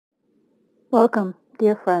Welcome,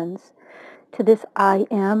 dear friends, to this I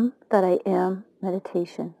Am That I Am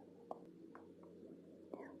meditation.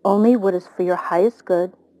 Only what is for your highest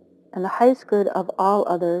good and the highest good of all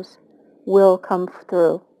others will come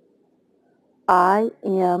through. I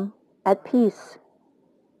am at peace.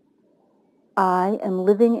 I am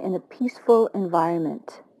living in a peaceful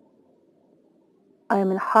environment. I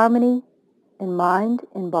am in harmony in mind,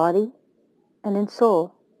 in body, and in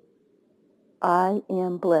soul. I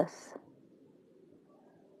am bliss.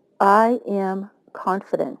 I am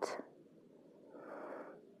confident.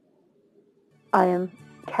 I am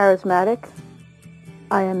charismatic.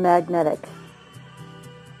 I am magnetic.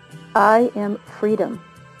 I am freedom.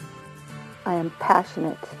 I am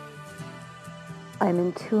passionate. I am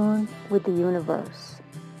in tune with the universe.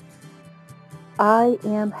 I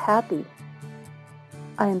am happy.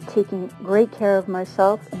 I am taking great care of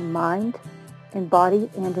myself in mind, in body,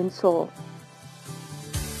 and in soul.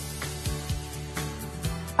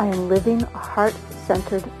 I am living a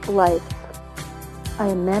heart-centered life. I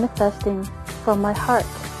am manifesting from my heart.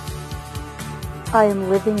 I am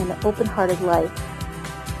living an open-hearted life.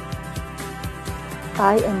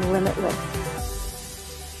 I am limitless.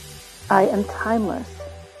 I am timeless.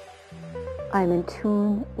 I am in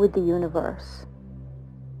tune with the universe.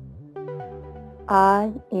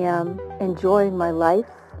 I am enjoying my life.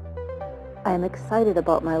 I am excited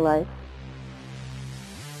about my life.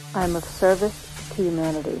 I am of service to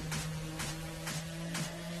humanity.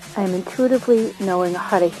 I am intuitively knowing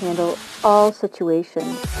how to handle all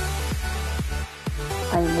situations.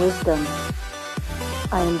 I am wisdom.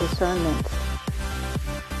 I am discernment.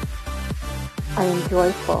 I am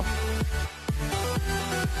joyful.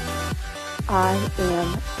 I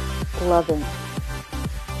am loving.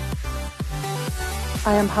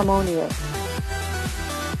 I am harmonious.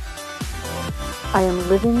 I am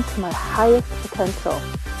living to my highest potential.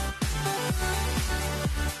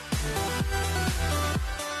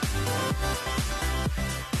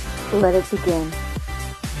 Let it begin.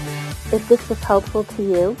 If this was helpful to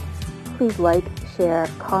you, please like, share,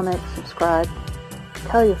 comment, subscribe,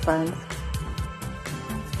 tell your friends,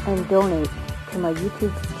 and donate to my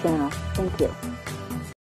YouTube channel. Thank you.